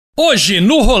Hoje,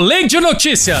 no Rolê de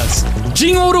Notícias,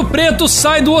 Dinho Ouro Preto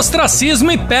sai do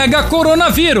ostracismo e pega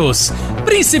coronavírus.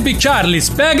 Príncipe Charles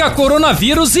pega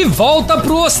coronavírus e volta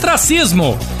pro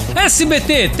ostracismo.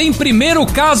 SBT tem primeiro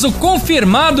caso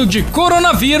confirmado de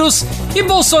coronavírus e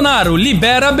Bolsonaro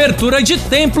libera abertura de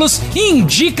templos e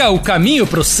indica o caminho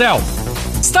pro céu.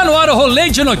 Está no ar o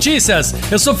Rolê de Notícias.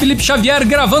 Eu sou Felipe Xavier,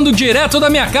 gravando direto da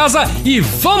minha casa e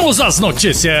vamos às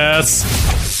notícias.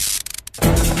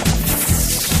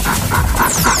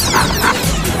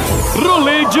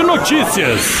 Rolê de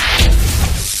Notícias.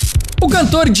 O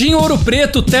cantor Dinho Ouro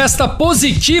Preto testa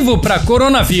positivo para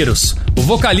coronavírus. O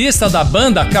vocalista da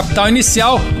banda Capital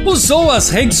Inicial usou as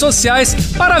redes sociais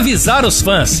para avisar os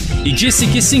fãs e disse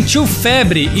que sentiu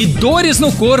febre e dores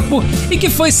no corpo e que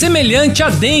foi semelhante à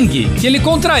dengue que ele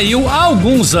contraiu há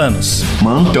alguns anos.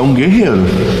 Mano, tu é um guerreiro.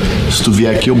 Se tu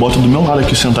vier aqui, eu boto do meu lado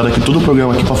aqui, sentado aqui, todo o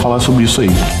programa aqui pra falar sobre isso aí.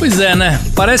 Pois é, né?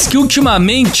 Parece que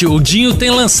ultimamente o Dinho tem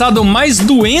lançado mais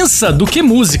doença do que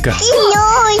música. Que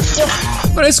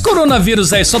nojo! Esse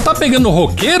coronavírus aí só tá pegando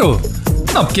roqueiro?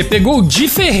 Não, porque pegou o Di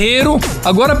Ferreiro,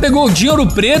 agora pegou o Dinho Ouro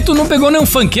Preto, não pegou nenhum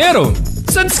funkeiro?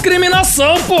 Isso é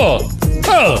discriminação, pô!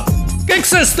 O que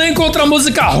vocês têm contra a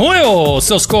música ruim, ô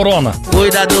seus corona?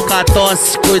 Cuidado com a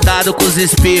tosse, cuidado com os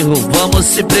espirros, vamos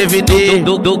se prevenir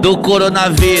do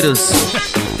coronavírus.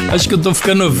 Acho que eu tô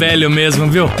ficando velho mesmo,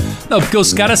 viu? Não, porque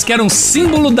os caras que eram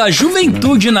símbolo da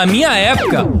juventude na minha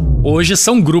época, hoje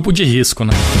são um grupo de risco,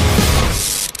 né?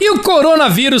 E o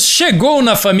coronavírus chegou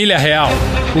na família real.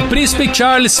 O príncipe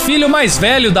Charles, filho mais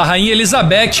velho da rainha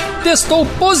Elizabeth, testou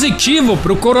positivo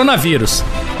para o coronavírus.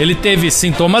 Ele teve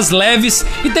sintomas leves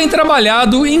e tem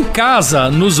trabalhado em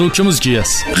casa nos últimos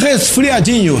dias.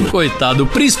 Resfriadinho. Coitado, o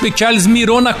príncipe Charles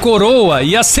mirou na coroa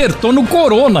e acertou no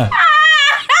corona.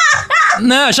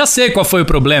 Não, já sei qual foi o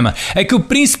problema. É que o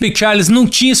príncipe Charles não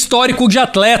tinha histórico de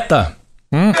atleta.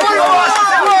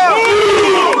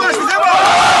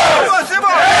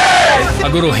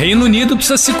 Agora o Reino Unido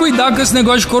precisa se cuidar com esse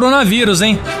negócio de coronavírus,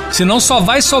 hein? Senão só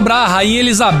vai sobrar a rainha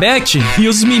Elizabeth e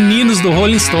os meninos do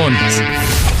Rolling Stones.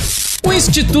 O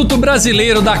Instituto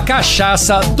Brasileiro da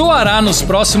Cachaça doará nos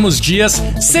próximos dias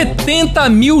 70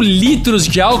 mil litros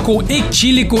de álcool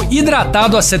etílico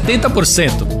hidratado a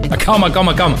 70%. Calma.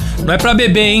 Não é pra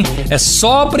beber, hein? É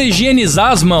só pra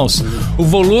higienizar as mãos. O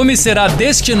volume será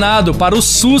destinado para o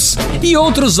SUS e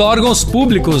outros órgãos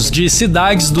públicos de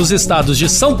cidades dos estados de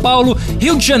São Paulo,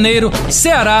 Rio de Janeiro,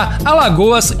 Ceará,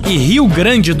 Alagoas e Rio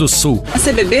Grande do Sul.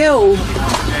 Você bebeu?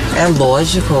 É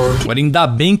lógico. Agora, ainda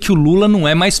bem que o Lula não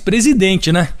é mais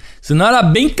presidente, né? Senão era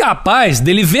bem capaz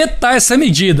dele vetar essa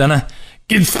medida, né?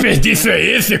 Que desperdício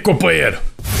é esse, companheiro?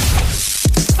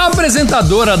 A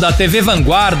apresentadora da TV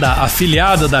Vanguarda,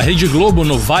 afiliada da Rede Globo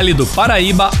no Vale do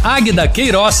Paraíba, Águida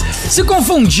Queiroz, se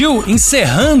confundiu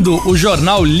encerrando o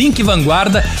jornal Link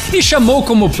Vanguarda e chamou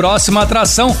como próxima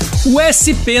atração o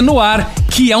SP no Ar,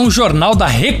 que é um jornal da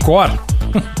Record.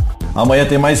 Amanhã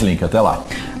tem mais Link, até lá.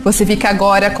 Você fica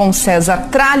agora com César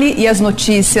Tralli e as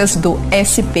notícias do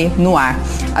SP no Ar.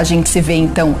 A gente se vê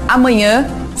então amanhã.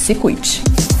 Se cuide.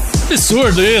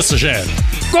 Absurdo isso, gente.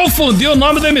 Confundiu o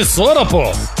nome da emissora,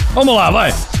 pô. Vamos lá,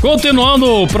 vai.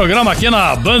 Continuando o programa aqui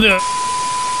na Band...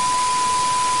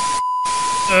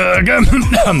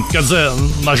 Quer dizer,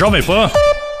 na Jovem Pan.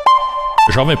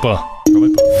 Jovem Pan.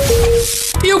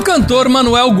 E o cantor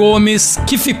Manuel Gomes,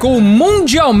 que ficou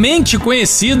mundialmente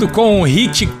conhecido com o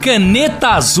hit Caneta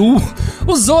Azul,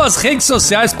 usou as redes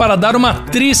sociais para dar uma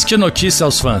triste notícia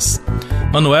aos fãs.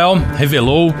 Manuel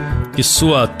revelou que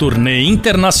sua turnê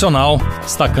internacional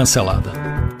está cancelada.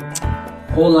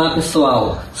 Olá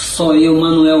pessoal, sou eu,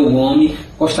 Manuel Gomes.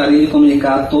 Gostaria de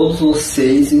comunicar a todos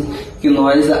vocês que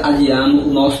nós adiamos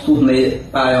o nosso turnê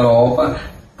para a Europa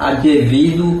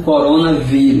devido ao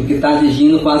coronavírus, que está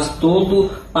atingindo quase todo o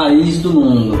país do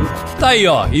mundo. Tá aí,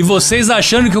 ó. E vocês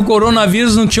achando que o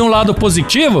coronavírus não tinha um lado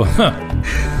positivo?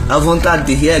 A vontade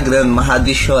de rir é grande, mas a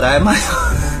de chorar é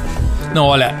maior. Não,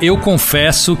 olha, eu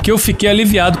confesso que eu fiquei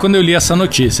aliviado quando eu li essa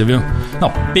notícia, viu? Não,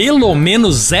 pelo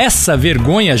menos essa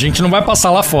vergonha a gente não vai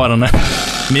passar lá fora, né?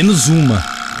 Menos uma.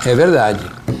 É verdade.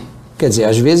 Quer dizer,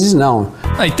 às vezes não.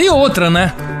 E tem outra,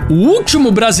 né? O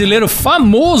último brasileiro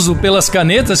famoso pelas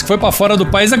canetas que foi pra fora do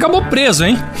país acabou preso,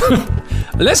 hein?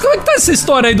 Aliás, como é que tá essa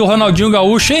história aí do Ronaldinho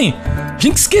Gaúcho, hein? A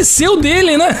gente esqueceu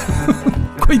dele, né?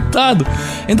 Coitado.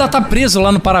 Ainda tá preso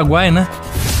lá no Paraguai, né?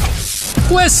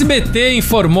 O SBT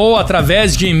informou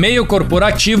através de e-mail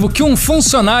corporativo que um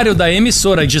funcionário da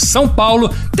emissora de São Paulo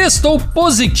testou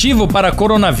positivo para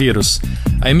coronavírus.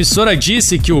 A emissora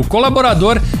disse que o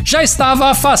colaborador já estava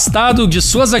afastado de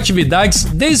suas atividades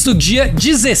desde o dia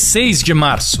 16 de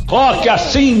março. Rock,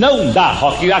 assim não dá,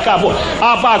 Rock, acabou.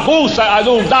 A bagunça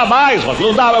não dá mais, Rock,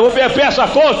 não dá, eu peço a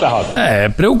conta, Rock. É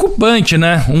preocupante,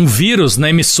 né? Um vírus na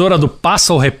emissora do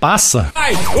Passa ou Repassa.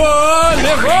 Ai,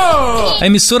 levou! A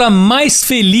emissora mais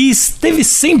feliz teve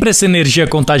sempre essa energia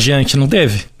contagiante, não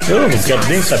teve? Eu não quero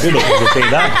nem saber do que tem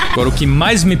nada. Agora, o que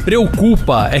mais me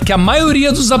preocupa é que a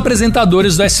maioria dos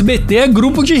apresentadores do SBT é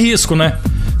grupo de risco, né?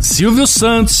 Silvio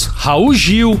Santos, Raul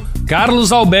Gil,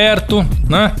 Carlos Alberto,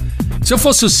 né? Se eu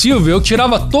fosse o Silvio, eu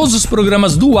tirava todos os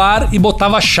programas do ar e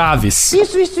botava Chaves.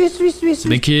 Isso.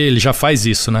 Bem que ele já faz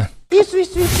isso, né?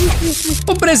 Isso.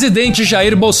 O presidente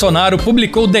Jair Bolsonaro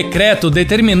publicou decreto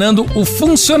determinando o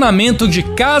funcionamento de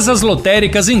casas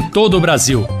lotéricas em todo o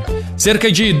Brasil.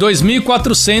 Cerca de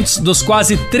 2.400 dos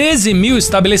quase 13 mil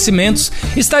estabelecimentos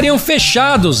estariam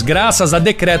fechados graças a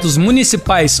decretos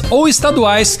municipais ou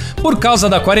estaduais por causa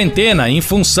da quarentena em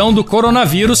função do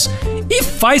coronavírus. E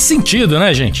faz sentido,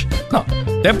 né, gente? Não,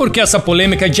 até porque essa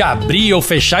polêmica de abrir ou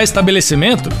fechar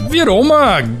estabelecimento virou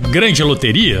uma grande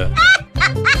loteria.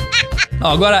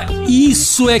 Agora,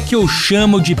 isso é que eu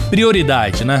chamo de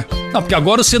prioridade, né? Não, porque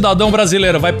agora o cidadão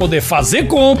brasileiro vai poder fazer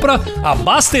compra,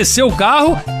 abastecer o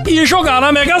carro e jogar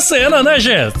na Mega Sena, né,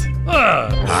 gente?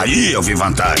 Aí eu vi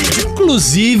vantagem.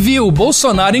 Inclusive, o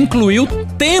Bolsonaro incluiu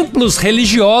templos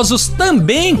religiosos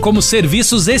também como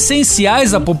serviços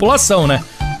essenciais à população, né?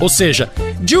 Ou seja,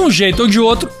 de um jeito ou de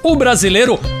outro, o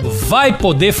brasileiro vai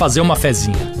poder fazer uma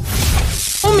fezinha.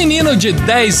 Um menino de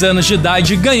 10 anos de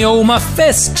idade ganhou uma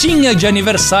festinha de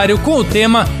aniversário com o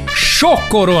tema Show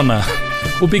Corona.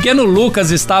 O pequeno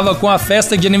Lucas estava com a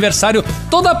festa de aniversário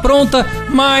toda pronta,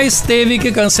 mas teve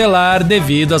que cancelar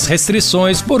devido às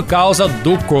restrições por causa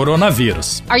do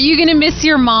coronavírus. Are you gonna miss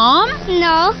your mom?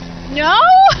 No. No?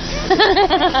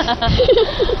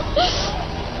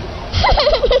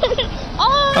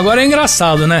 Agora é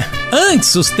engraçado, né?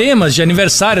 Antes, os temas de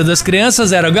aniversário das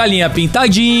crianças eram galinha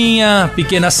pintadinha,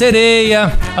 pequena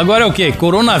sereia. Agora é o quê?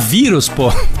 Coronavírus,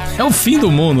 pô. É o fim do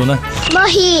mundo, né?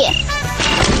 Morri.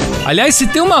 Aliás, se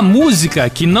tem uma música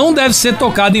que não deve ser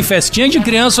tocada em festinha de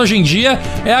criança hoje em dia,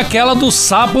 é aquela do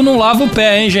sapo não lava o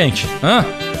pé, hein, gente?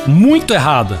 Muito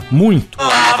errada, muito.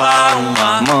 Lava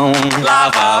uma mão,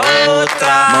 lava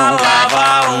outra mão,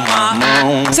 lava uma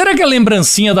mão. Será que a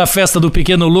lembrancinha da festa do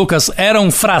pequeno Lucas era um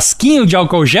frasquinho de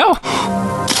álcool gel?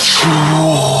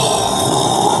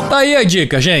 Tá aí a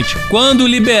dica, gente. Quando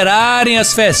liberarem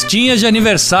as festinhas de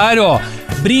aniversário, ó,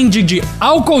 brinde de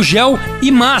álcool gel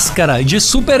e máscara de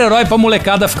super-herói pra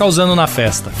molecada ficar usando na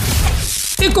festa.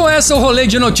 E com essa, o Rolê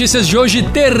de Notícias de hoje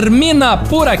termina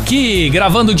por aqui,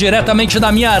 gravando diretamente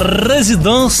da minha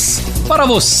residência para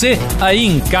você aí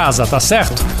em casa, tá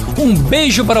certo? Um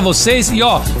beijo para vocês e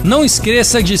ó, não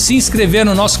esqueça de se inscrever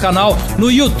no nosso canal no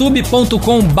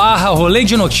youtube.com/Rolê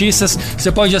de Notícias.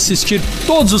 Você pode assistir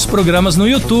todos os programas no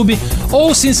YouTube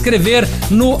ou se inscrever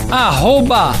no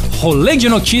 @Rolê de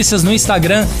Notícias no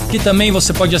Instagram, que também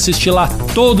você pode assistir lá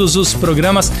todos os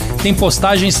programas. Tem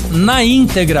postagens na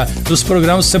íntegra dos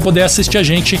programas, você poder assistir a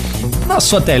gente na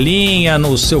sua telinha,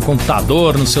 no seu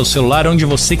computador, no seu celular, onde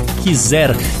você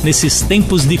quiser, nesses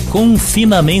tempos de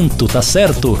confinamento, tá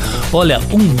certo? Olha,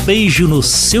 um beijo no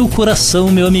seu coração,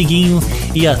 meu amiguinho,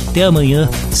 e até amanhã,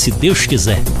 se Deus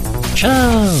quiser. Tchau!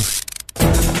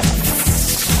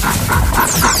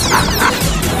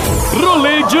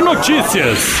 Rolê de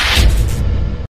Notícias.